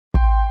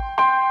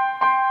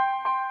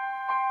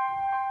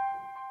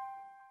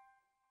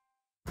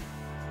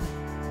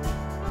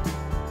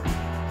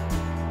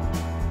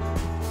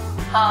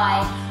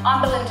Hi,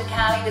 I'm Belinda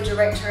Carney, the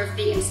Director of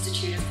the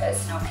Institute of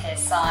Personal Care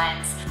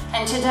Science,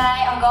 and today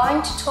I'm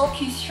going to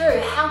talk you through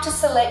how to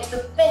select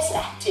the best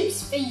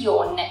actives for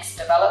your next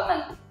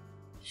development.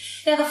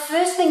 Now, the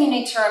first thing you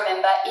need to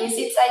remember is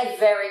it's a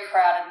very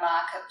crowded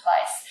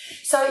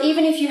marketplace. So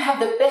even if you have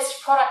the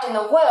best product in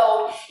the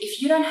world,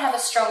 if you don't have a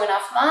strong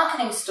enough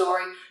marketing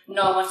story,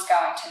 no one's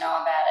going to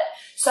know about it.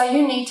 So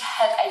you need to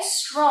have a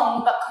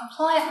strong but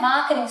compliant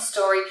marketing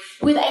story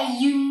with a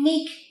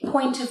unique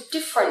point of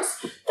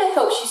difference that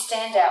helps you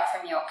stand out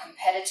from your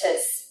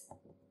competitors.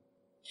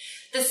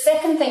 The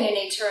second thing you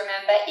need to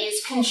remember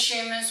is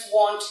consumers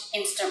want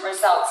instant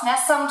results. Now,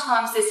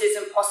 sometimes this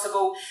isn't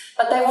possible,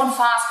 but they want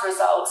fast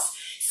results.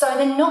 So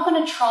they're not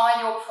going to try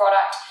your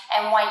product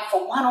and wait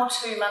for 1 or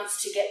 2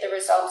 months to get the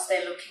results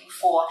they're looking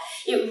for.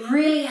 It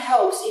really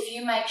helps if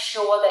you make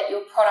sure that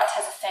your product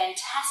has a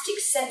fantastic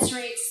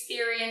sensory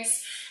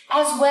experience,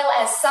 as well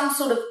as some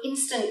sort of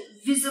instant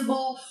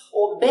visible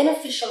or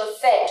beneficial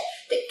effect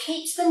that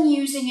keeps them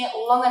using it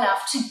long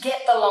enough to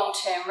get the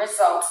long-term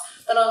results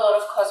that a lot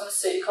of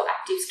cosmeceutical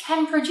actives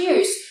can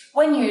produce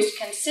when used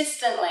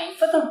consistently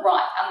for the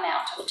right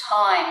amount of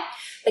time.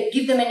 But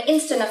give them an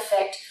instant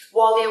effect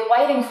while they're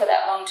waiting for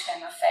that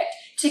long-term effect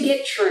to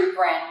get true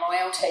brand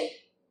loyalty.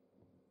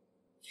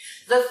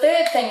 The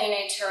third thing you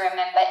need to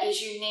remember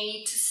is you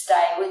need to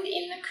stay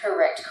within the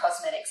correct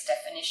cosmetics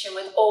definition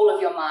with all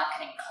of your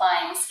marketing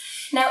claims.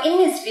 Now, in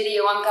this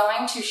video, I'm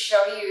going to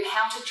show you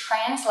how to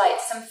translate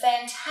some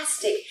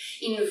fantastic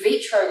in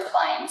vitro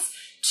claims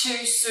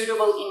to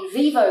suitable in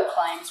vivo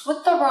claims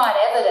with the right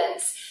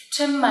evidence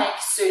to make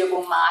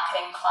suitable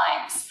marketing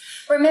claims.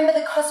 Remember,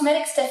 the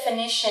cosmetics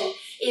definition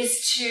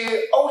is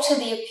to alter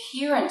the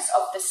appearance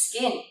of the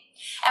skin.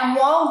 And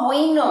while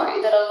we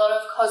know that a lot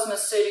of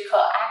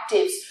cosmeceutical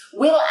actives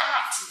will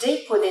act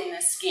deep within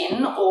the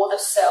skin or the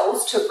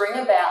cells to bring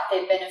about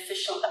their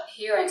beneficial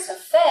appearance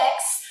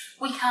effects,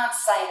 we can't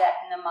say that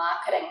in the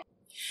marketing.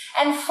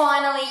 And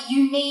finally,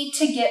 you need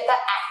to get the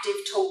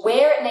active to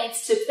where it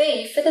needs to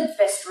be for the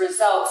best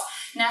results.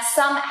 Now,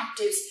 some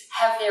actives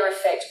have their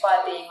effect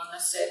by being on the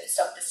surface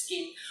of the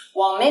skin,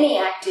 while many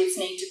actives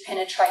need to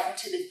penetrate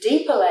into the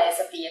deeper layers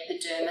of the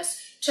epidermis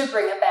to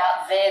bring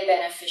about their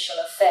beneficial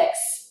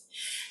effects.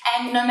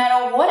 And no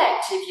matter what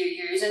active you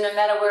use and no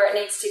matter where it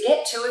needs to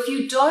get to, if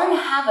you don't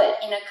have it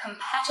in a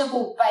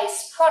compatible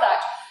base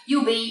product,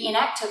 you'll be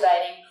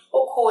inactivating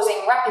or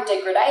causing rapid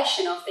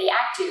degradation of the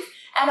active,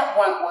 and it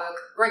won't work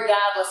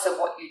regardless of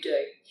what you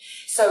do.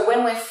 So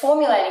when we're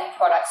formulating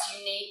products,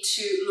 you need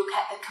to look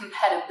at the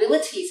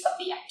compatibilities of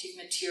the active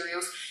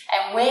materials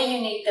and where you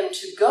need them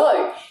to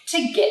go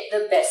to get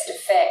the best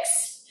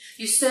effects.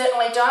 You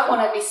certainly don't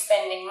want to be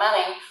spending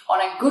money on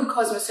a good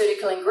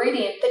cosmeceutical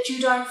ingredient that you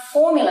don't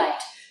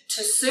formulate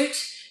to suit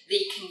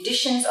the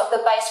conditions of the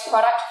base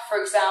product,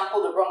 for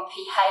example, the wrong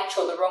pH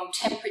or the wrong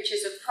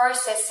temperatures of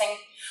processing,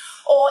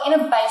 or in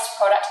a base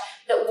product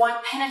that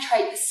won't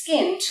penetrate the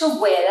skin to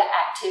where the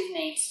active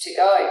needs to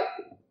go.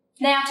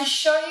 Now, to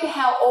show you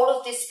how all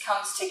of this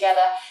comes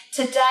together,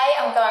 today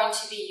I'm going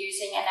to be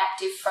using an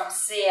active from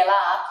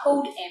CLR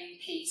called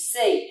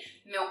MPC,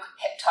 Milk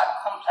Peptide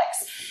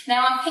Complex.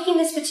 Now, I'm picking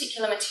this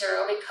particular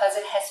material because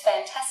it has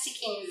fantastic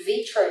in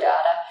vitro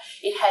data.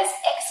 It has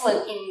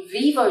excellent in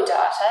vivo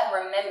data.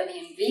 Remember, the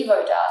in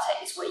vivo data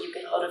is where you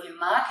get a lot of your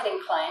marketing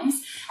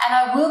claims. And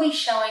I will be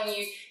showing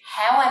you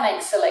how I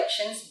make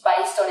selections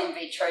based on in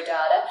vitro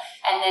data,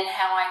 and then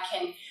how I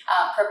can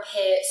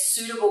prepare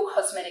suitable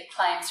cosmetic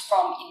claims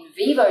from in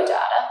vivo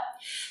data.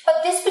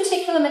 But this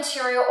particular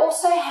material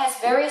also has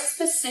very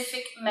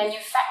specific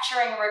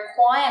manufacturing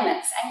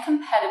requirements and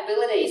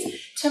compatibilities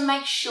to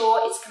make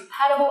sure it's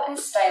compatible and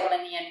stable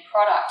in the end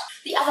product.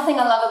 The other thing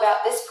I love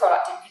about this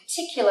product in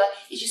particular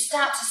is you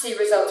start to see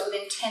results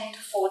within 10 to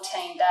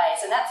 14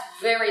 days, and that's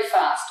very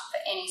fast for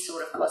any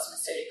sort of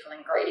cosmeceutical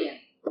ingredient.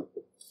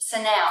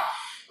 So now,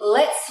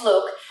 let's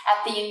look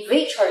at the in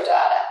vitro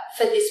data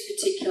for this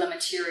particular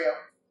material.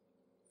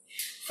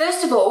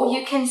 First of all,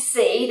 you can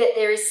see that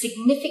there is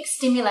significant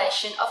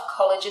stimulation of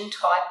collagen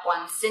type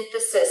 1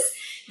 synthesis.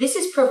 This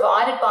is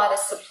provided by the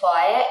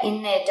supplier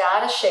in their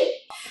data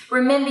sheet.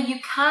 Remember, you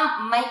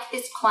can't make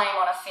this claim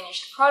on a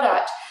finished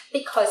product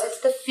because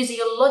it's the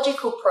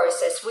physiological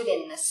process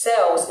within the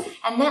cells,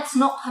 and that's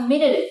not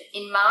permitted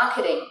in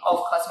marketing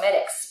of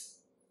cosmetics.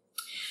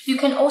 You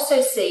can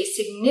also see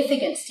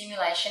significant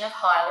stimulation of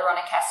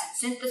hyaluronic acid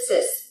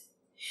synthesis.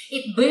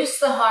 It boosts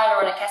the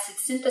hyaluronic acid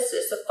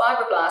synthesis of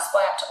fibroblasts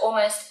by up to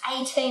almost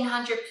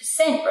 1800%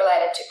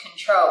 related to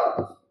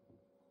control.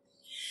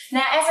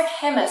 Now, as a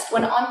chemist,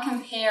 when I'm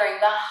comparing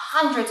the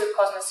hundreds of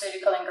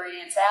cosmeceutical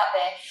ingredients out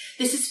there,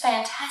 this is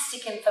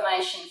fantastic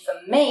information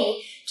for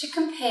me to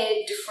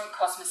compare different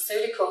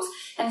cosmeceuticals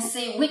and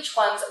see which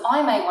ones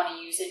I may want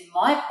to use in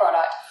my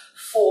product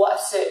for a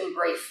certain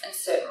brief and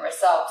certain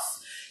results.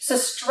 So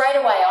straight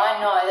away,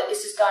 I know that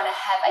this is going to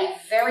have a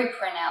very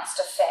pronounced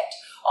effect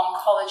on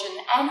collagen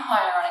and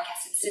hyaluronic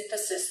acid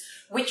synthesis,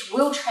 which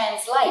will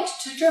translate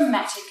to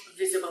dramatic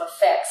visible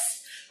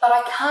effects. But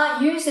I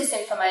can't use this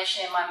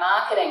information in my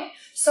marketing,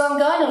 so I'm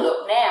going to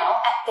look now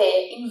at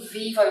their in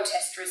vivo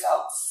test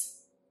results.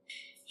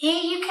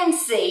 Here you can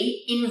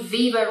see in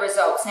vivo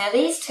results. Now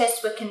these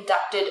tests were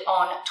conducted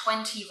on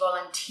 20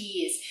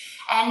 volunteers,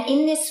 and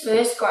in this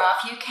first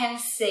graph you can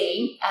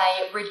see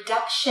a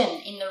reduction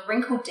in the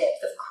wrinkle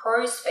depth of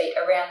crow's feet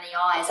around the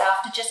eyes.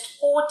 After just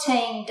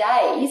 14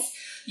 days,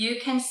 you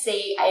can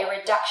see a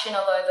reduction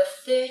of over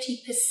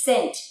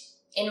 30%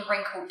 in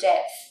wrinkle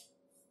depth.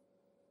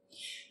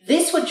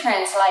 This would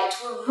translate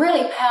to a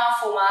really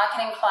powerful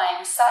marketing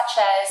claim such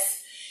as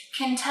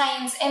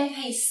contains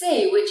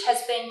MPC, which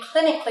has been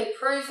clinically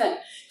proven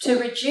to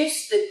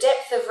reduce the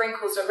depth of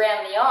wrinkles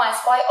around the eyes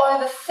by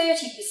over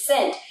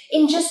 30%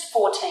 in just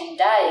 14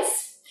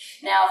 days.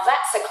 Now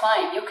that's a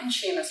claim your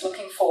consumer's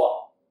looking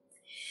for.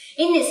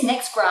 In this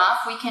next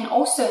graph, we can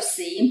also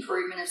see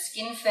improvement of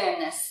skin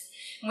firmness.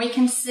 We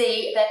can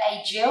see that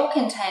a gel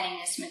containing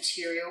this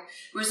material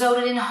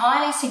resulted in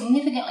highly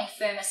significantly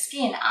firmer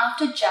skin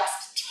after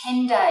just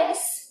 10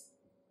 days.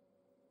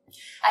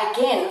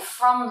 Again,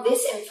 from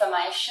this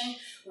information,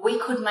 we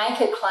could make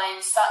a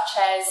claim such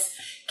as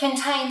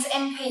contains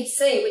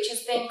MPC, which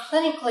has been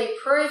clinically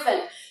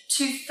proven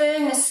to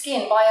firm the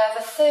skin by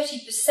over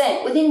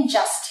 30% within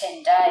just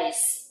 10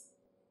 days.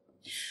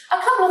 A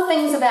couple of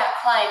things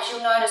about claims.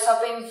 You'll notice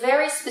I've been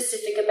very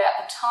specific about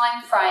the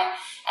time frame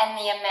and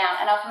the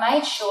amount, and I've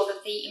made sure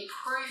that the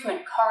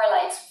improvement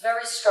correlates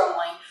very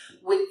strongly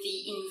with the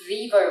in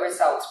vivo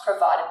results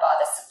provided by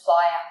the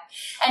supplier.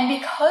 And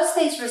because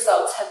these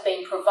results have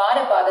been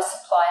provided by the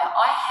supplier,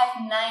 I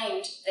have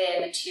named their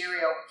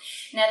material.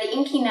 Now the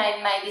inky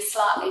name may be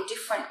slightly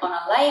different on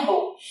a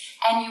label,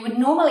 and you would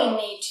normally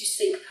need to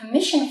seek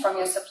permission from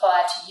your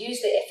supplier to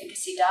use their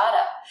efficacy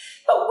data.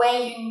 But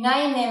where you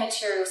name their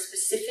material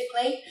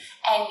specifically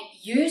and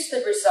use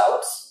the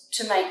results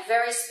to make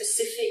very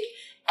specific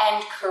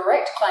and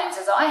correct claims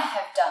as I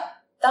have done,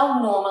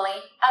 they'll normally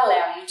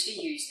allow you to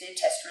use their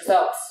test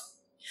results.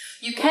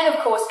 You can, of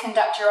course,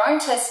 conduct your own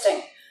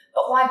testing,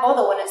 but why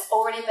bother when it's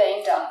already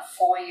being done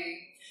for you?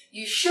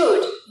 You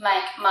should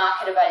make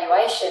market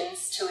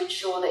evaluations to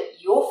ensure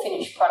that your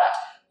finished product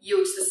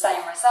yields the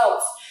same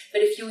results.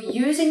 But if you're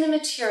using the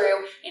material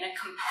in a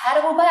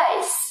compatible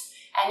base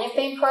and you've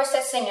been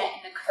processing it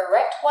in the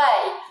correct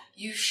way,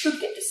 you should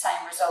get the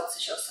same results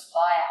as your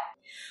supplier.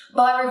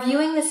 By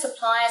reviewing the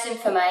supplier's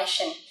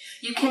information,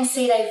 you can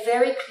see they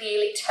very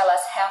clearly tell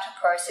us how to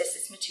process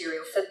this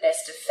material for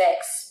best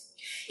effects.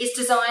 It's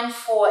designed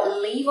for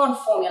leave-on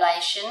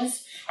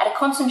formulations at a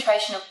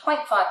concentration of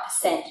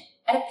 0.5%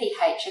 at a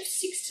pH of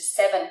 6 to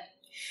 7.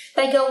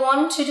 They go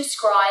on to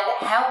describe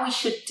how we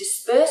should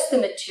disperse the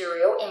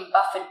material in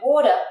buffered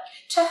water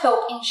to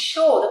help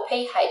ensure the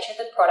pH of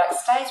the product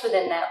stays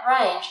within that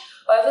range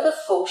over the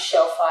full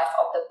shelf life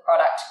of the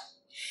product.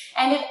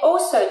 And it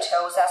also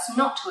tells us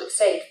not to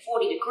exceed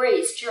 40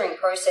 degrees during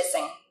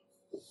processing.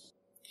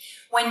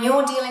 When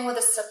you're dealing with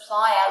a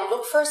supplier,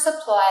 look for a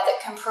supplier that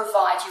can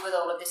provide you with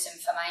all of this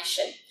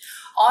information.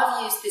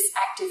 I've used this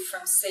active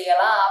from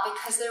CLR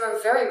because they're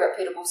a very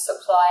reputable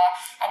supplier,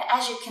 and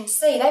as you can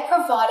see, they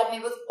provided me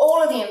with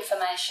all of the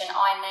information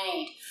I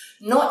need.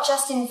 Not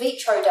just in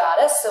vitro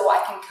data, so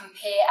I can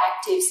compare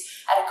actives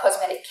at a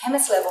cosmetic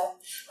chemist level,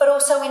 but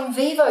also in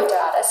vivo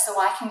data, so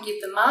I can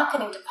give the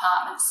marketing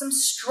department some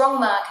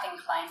strong marketing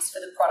claims for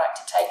the product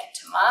to take it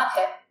to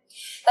market.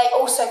 They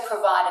also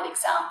provided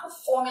example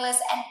formulas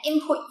and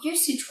input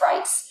usage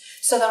rates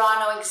so that I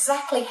know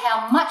exactly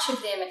how much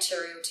of their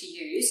material to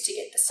use to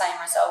get the same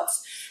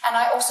results. And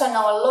I also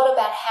know a lot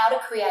about how to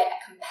create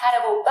a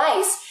compatible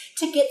base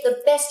to get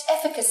the best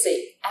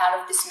efficacy out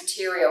of this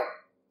material.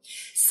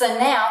 So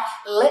now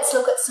let's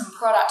look at some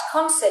product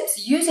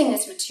concepts using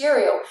this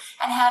material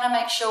and how to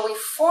make sure we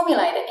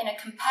formulate it in a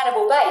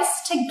compatible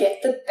base to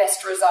get the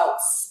best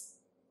results.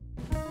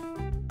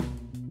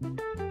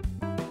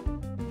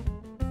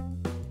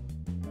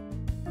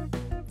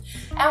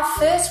 Our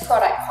first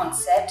product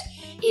concept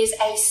is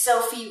a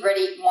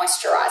Selfie-Ready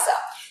Moisturiser.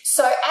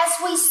 So as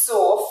we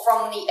saw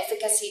from the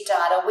efficacy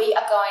data, we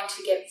are going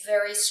to get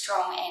very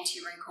strong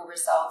anti-wrinkle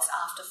results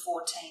after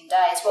 14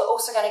 days. We're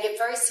also going to get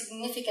very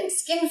significant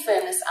skin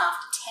firmness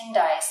after 10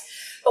 days.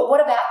 But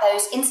what about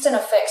those instant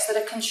effects that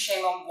a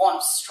consumer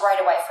wants straight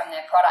away from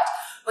their product?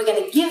 We're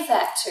going to give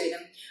that to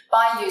them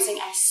by using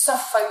a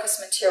soft focus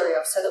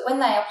material so that when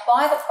they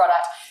apply the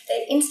product,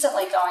 they're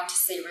instantly going to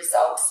see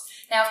results.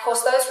 Now, of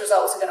course, those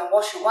results are going to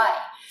wash away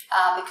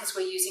because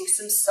we're using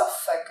some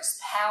soft focus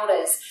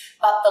powders,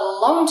 but the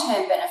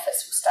long-term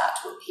benefits will start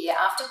to appear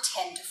after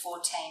 10 to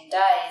 14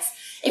 days.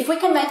 If we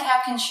can make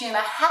our consumer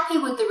happy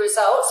with the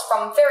results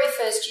from very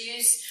first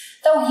use,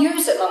 they'll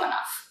use it long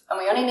enough, and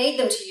we only need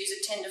them to use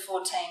it 10 to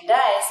 14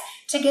 days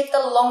to get the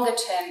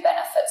longer-term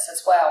benefits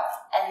as well,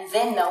 and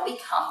then they'll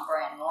become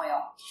brand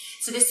loyal.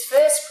 So this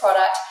first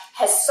product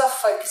has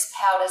soft focus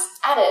powders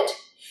added,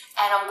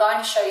 and I'm going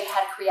to show you how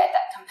to create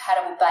that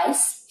compatible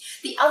base.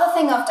 The other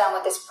thing I've done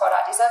with this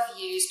product is I've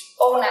used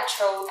all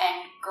natural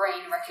and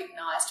green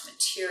recognised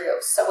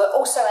materials, so we're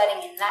also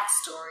adding in that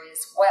story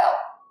as well.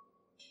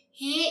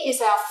 Here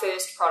is our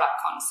first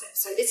product concept.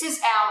 So this is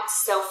our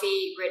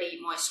Selfie-Ready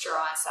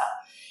Moisturiser,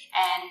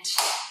 and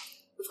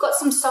we've got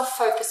some soft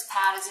focus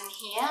powders in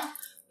here,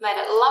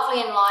 made it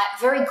lovely and light,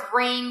 very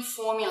green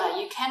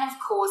formula. You can of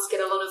course get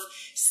a lot of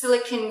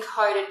silicone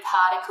coated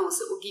particles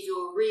that will give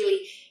you a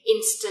really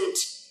instant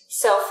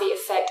selfie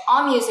effect.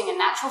 I'm using a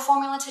natural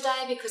formula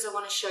today because I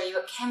want to show you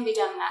it can be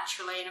done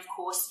naturally, and of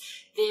course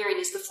therein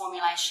is the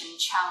formulation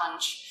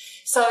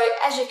challenge. So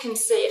as you can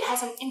see, it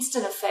has an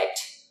instant effect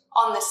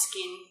on the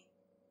skin,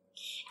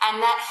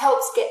 and that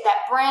helps get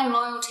that brand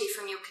loyalty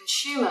from your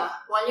consumer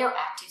while your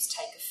actives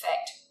take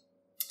effect.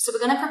 So we're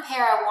going to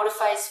prepare our water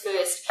phase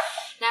first.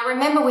 Now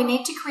remember, we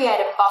need to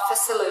create a buffer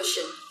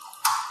solution.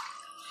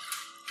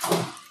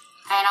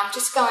 And I'm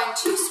just going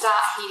to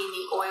start heating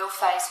the oil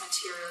phase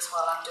materials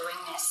while I'm doing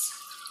this.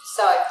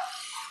 So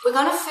we're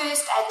going to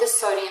first add the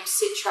sodium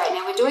citrate.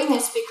 Now we're doing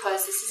this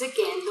because this is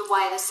again the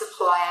way the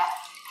supplier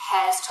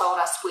has told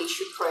us we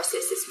should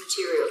process this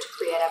material to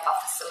create our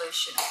buffer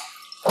solution.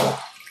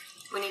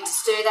 We need to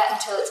stir that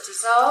until it's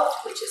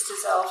dissolved, which is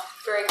dissolved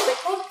very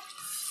quickly.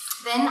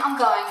 Then I'm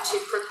going to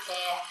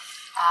prepare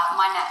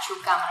my natural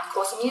gum. And of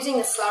course I'm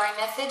using the slurry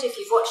method. If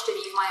you've watched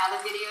any of my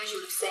other videos, you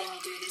would have seen me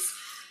do this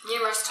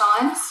numerous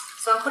times.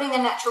 So I'm putting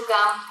the natural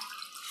gum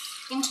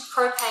into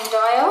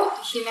propanediol,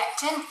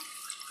 humectant.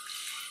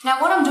 Now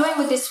what I'm doing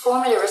with this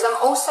formula is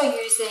I'm also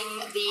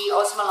using the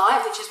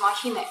osmolite, which is my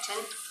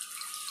humectant.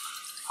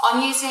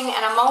 I'm using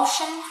an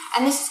emulsion,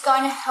 and this is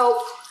going to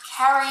help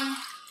carry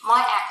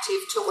my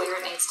active to where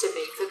it needs to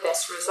be for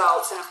best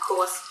results. And of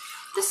course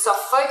the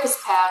soft focus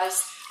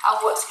powders are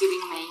what's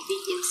giving me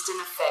the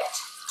instant effect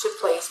to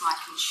please my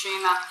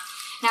consumer.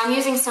 Now I'm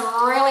using some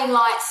really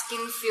light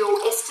skin feel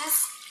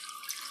esters,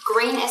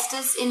 green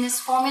esters in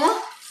this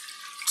formula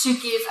to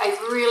give a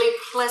really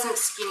pleasant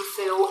skin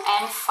feel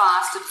and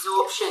fast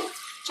absorption.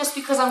 Just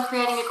because I'm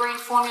creating a green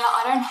formula,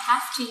 I don't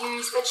have to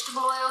use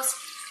vegetable oils.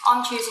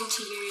 I'm choosing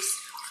to use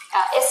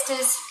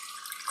esters,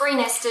 green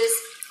esters,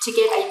 to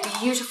get a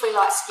beautifully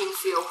light skin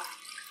feel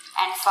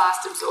and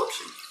fast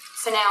absorption.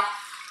 So now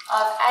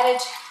I've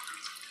added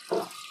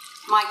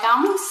my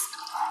gums.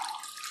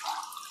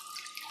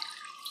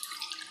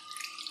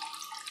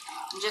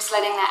 I'm just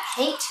letting that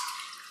heat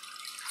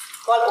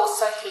while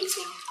also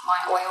heating my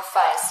oil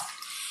phase.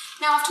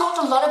 Now I've talked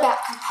a lot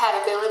about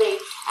compatibility,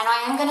 and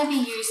I am going to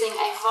be using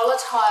a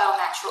volatile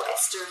natural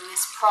ester in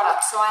this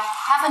product, so I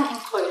haven't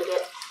included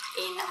it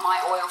in my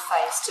oil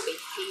phase to be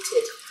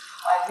heated.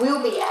 I will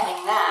be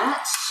adding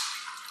that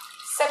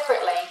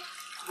separately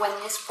when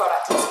this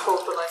product is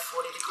cooled below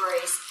 40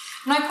 degrees.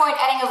 No point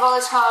adding a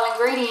volatile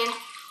ingredient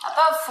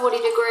above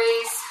 40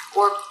 degrees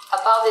or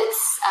above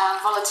its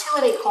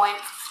volatility point,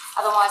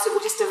 otherwise it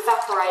will just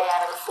evaporate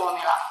out of the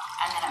formula,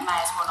 and then it may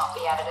as well not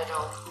be added at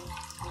all.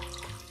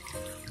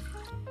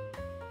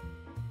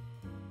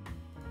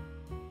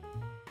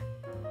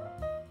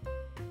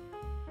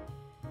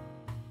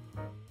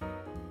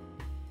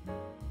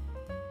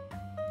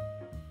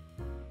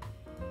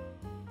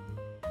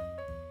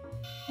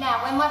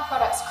 Now, when my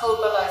product's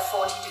cooled below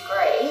 40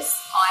 degrees,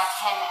 I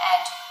can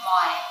add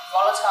my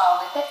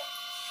volatile with it.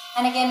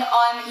 And again,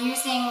 I'm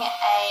using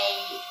a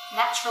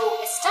natural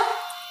ester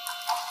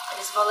that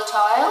is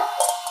volatile.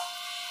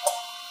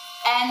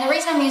 And the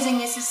reason I'm using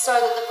this is so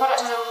that the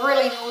product has a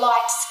really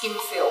light skin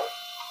feel.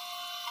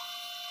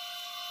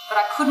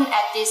 But I couldn't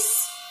add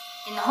this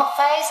in the hot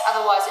phase,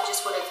 otherwise it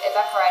just would have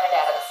evaporated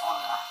out of the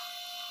formula.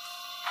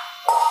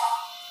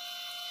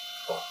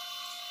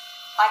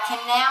 I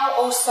can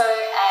now also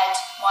add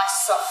my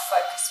soft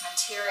focus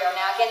material.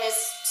 Now again,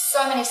 there's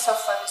so many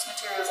soft focus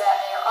materials out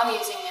there. I'm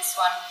using this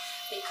one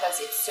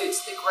because it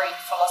suits the green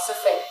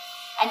philosophy.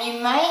 And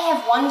you may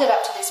have wondered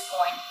up to this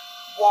point,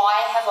 why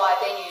have I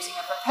been using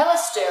a propeller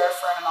stirrer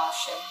for an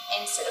emulsion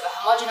instead of a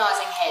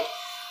homogenizing head?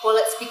 Well,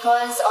 it's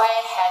because I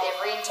had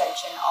every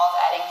intention of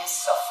adding this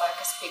soft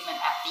focus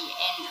pigment at the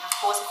end. And of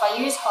course, if I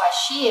use high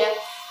shear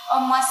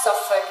on my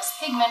soft focus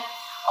pigment,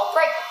 I'll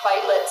break the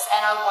platelets and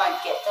I won't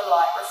get the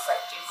light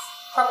refractive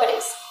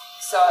properties.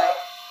 So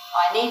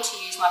I need to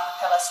use my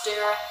propeller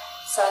stirrer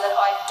so that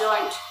I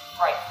don't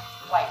break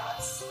the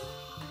platelets.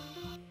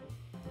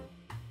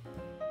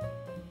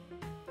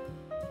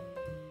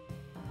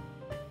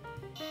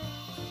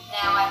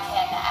 Now I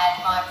can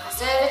add my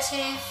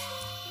preservative,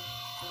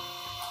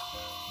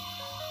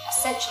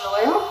 essential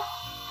oil,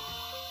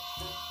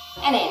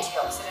 and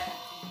antioxidant.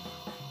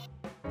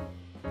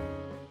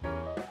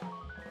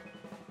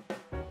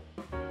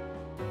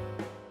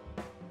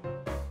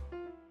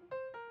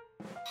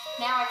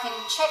 Now I can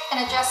check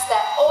and adjust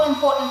that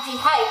all-important pH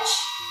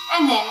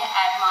and then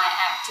add my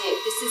active.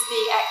 This is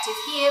the active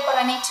here, but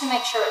I need to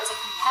make sure it's a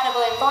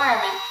compatible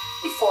environment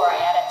before I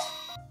add it.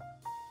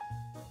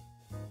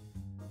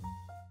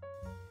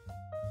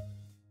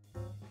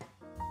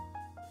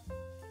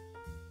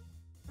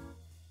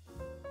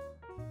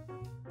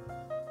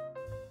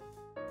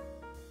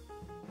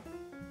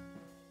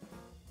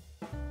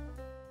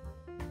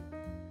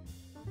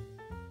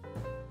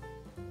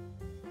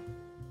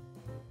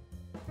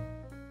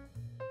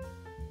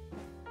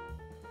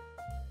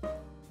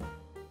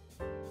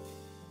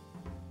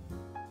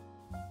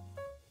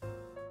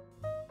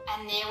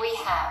 And there we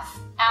have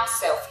our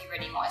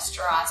Selfie-Ready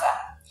Moisturiser.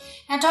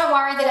 Now don't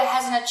worry that it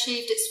hasn't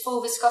achieved its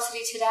full viscosity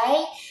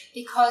today,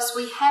 because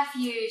we have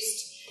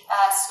used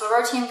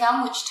sclerotium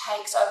gum, which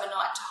takes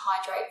overnight to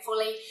hydrate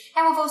fully,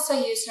 and we've also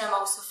used an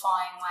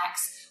emulsifying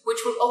wax, which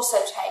will also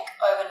take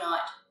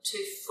overnight to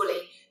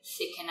fully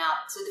thicken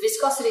up. So the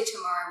viscosity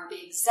tomorrow will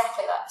be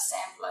exactly like the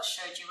sample I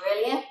showed you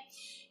earlier.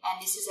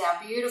 And this is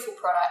our beautiful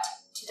product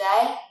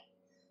today,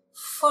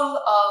 full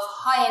of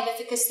high-end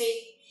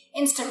efficacy,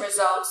 instant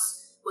results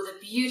with a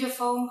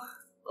beautiful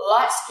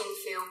light skin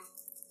feel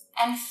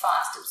and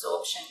fast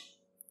absorption.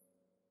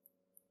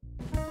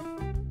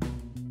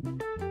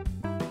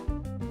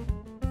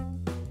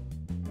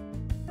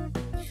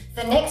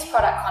 The next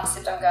product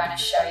concept I'm going to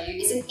show you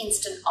is an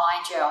instant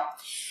eye gel.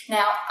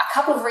 Now, a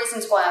couple of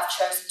reasons why I've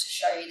chosen to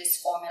show you this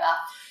formula.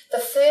 The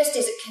first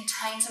is it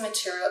contains a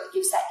material that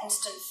gives that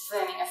instant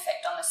firming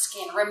effect on the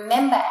skin.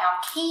 Remember,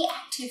 our key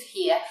active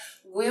here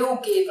will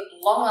give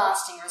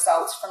long-lasting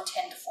results from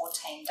 10 to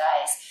 14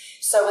 days.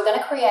 So we're going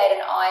to create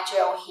an eye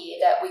gel here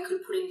that we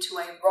could put into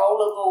a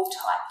rollable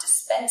type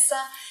dispenser.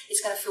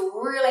 It's going to feel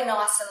really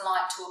nice and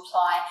light to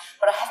apply,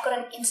 but I have got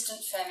an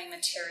instant firming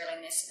material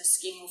in this, so the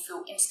skin will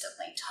feel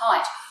instantly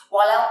tight,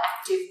 while our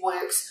active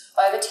works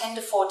over 10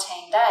 to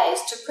 14 days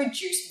to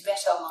produce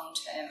better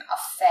long-term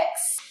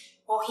effects.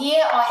 Well,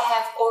 here I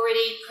have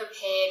already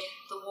prepared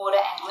the water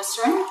and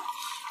glycerin,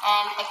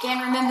 and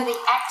again, remember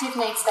the active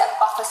needs that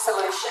buffer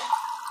solution.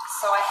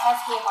 So I have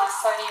here my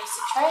sodium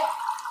citrate.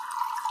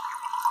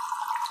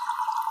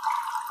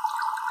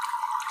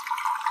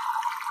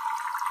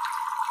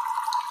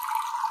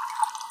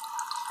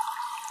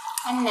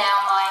 And now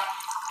my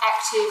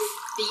active,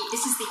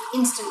 this is the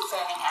instant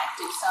firming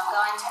active, so I'm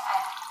going to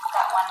add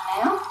that one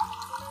now.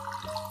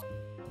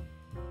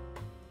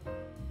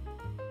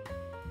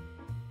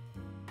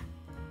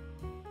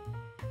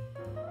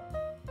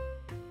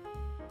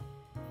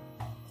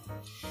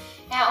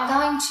 Now I'm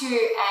going to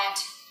add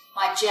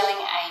my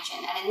gelling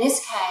agent, and in this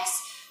case,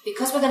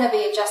 because we're going to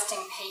be adjusting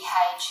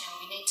pH and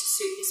we need to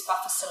suit this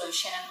buffer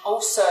solution and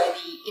also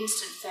the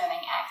instant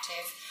firming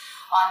active,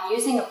 I'm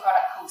using a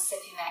product called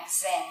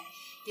Zen.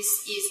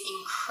 This is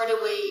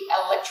incredibly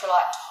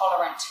electrolyte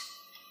tolerant,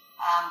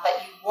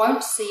 but you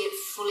won't see it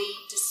fully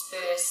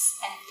disperse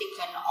and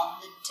thicken on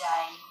the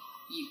day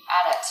you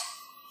add it.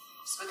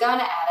 So we're going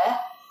to add it.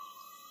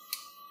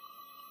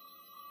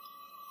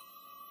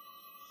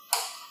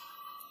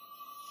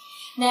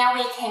 Now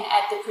we can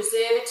add the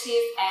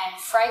preservative and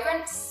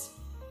fragrance.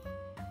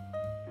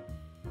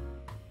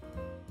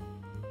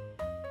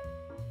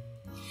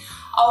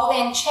 I'll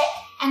then check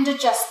and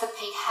adjust the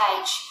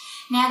pH.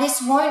 Now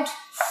this won't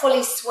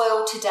fully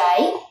swell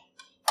today,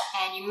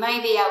 and you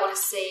may be able to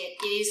see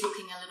it is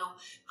looking a little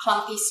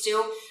clumpy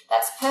still.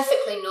 That's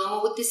perfectly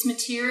normal with this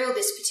material,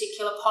 this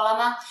particular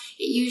polymer.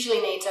 It usually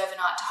needs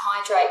overnight to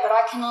hydrate, but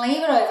I can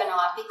leave it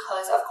overnight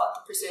because I've got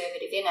the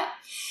preservative in it.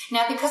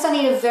 Now, because I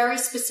need a very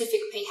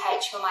specific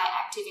pH for my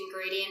active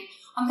ingredient,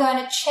 I'm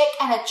going to check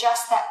and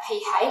adjust that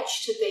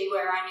pH to be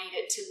where I need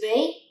it to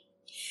be.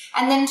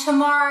 And then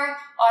tomorrow,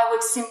 I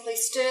would simply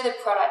stir the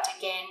product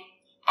again,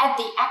 add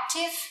the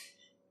active,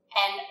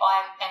 and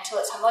until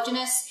it's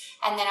homogeneous,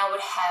 and then I would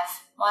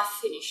have my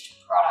finished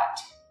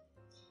product.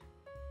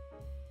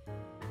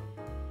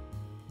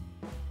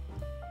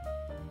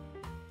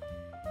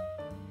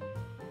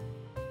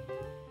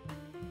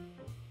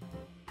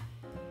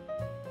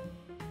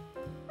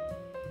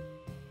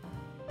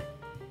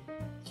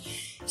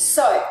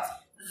 So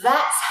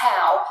that's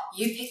how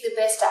you pick the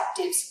best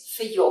actives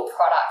for your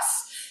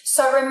products.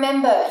 So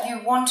remember,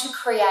 you want to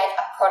create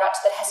a product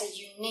that has a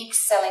unique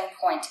selling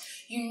point.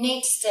 You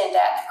need to stand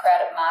out in a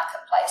crowded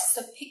marketplace,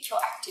 so pick your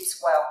actives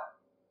well.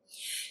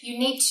 You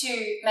need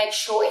to make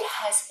sure it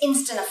has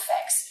instant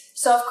effects.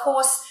 So of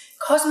course,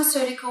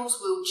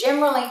 cosmeceuticals will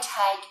generally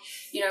take,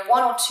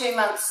 1 or 2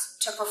 months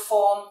to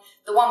perform.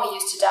 The one we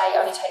use today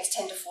only takes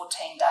 10 to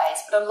 14 days,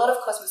 but a lot of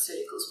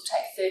cosmeceuticals will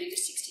take 30 to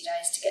 60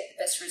 days to get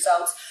the best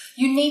results.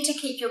 You need to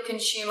keep your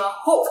consumer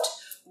hooked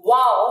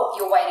while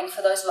you're waiting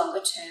for those longer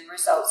term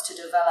results to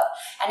develop.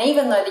 And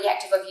even though the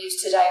active I've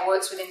used today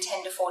works within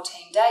 10 to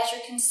 14 days, you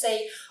can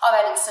see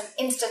I've added some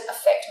instant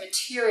effect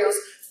materials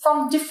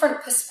from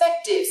different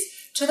perspectives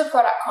to the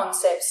product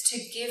concepts to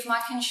give my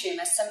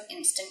consumer some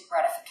instant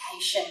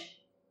gratification.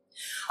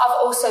 I've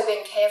also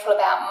been careful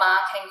about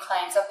marketing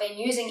claims. I've been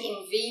using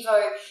in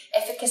vivo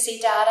efficacy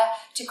data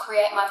to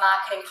create my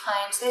marketing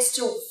claims. They're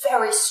still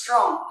very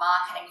strong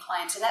marketing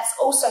claims, and that's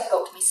also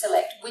helped me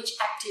select which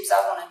actives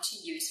I wanted to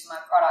use for my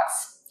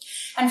products.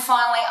 And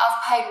finally,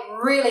 I've paid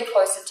really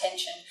close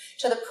attention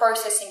to the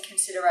processing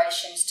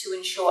considerations to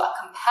ensure a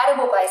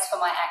compatible base for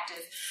my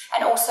active,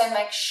 and also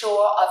make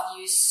sure I've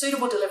used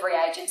suitable delivery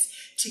agents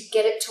to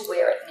get it to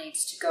where it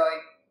needs to go.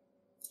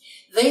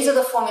 These are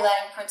the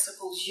formulating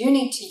principles you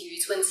need to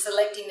use when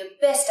selecting the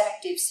best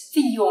actives for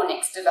your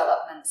next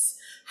developments.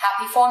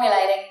 Happy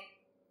formulating!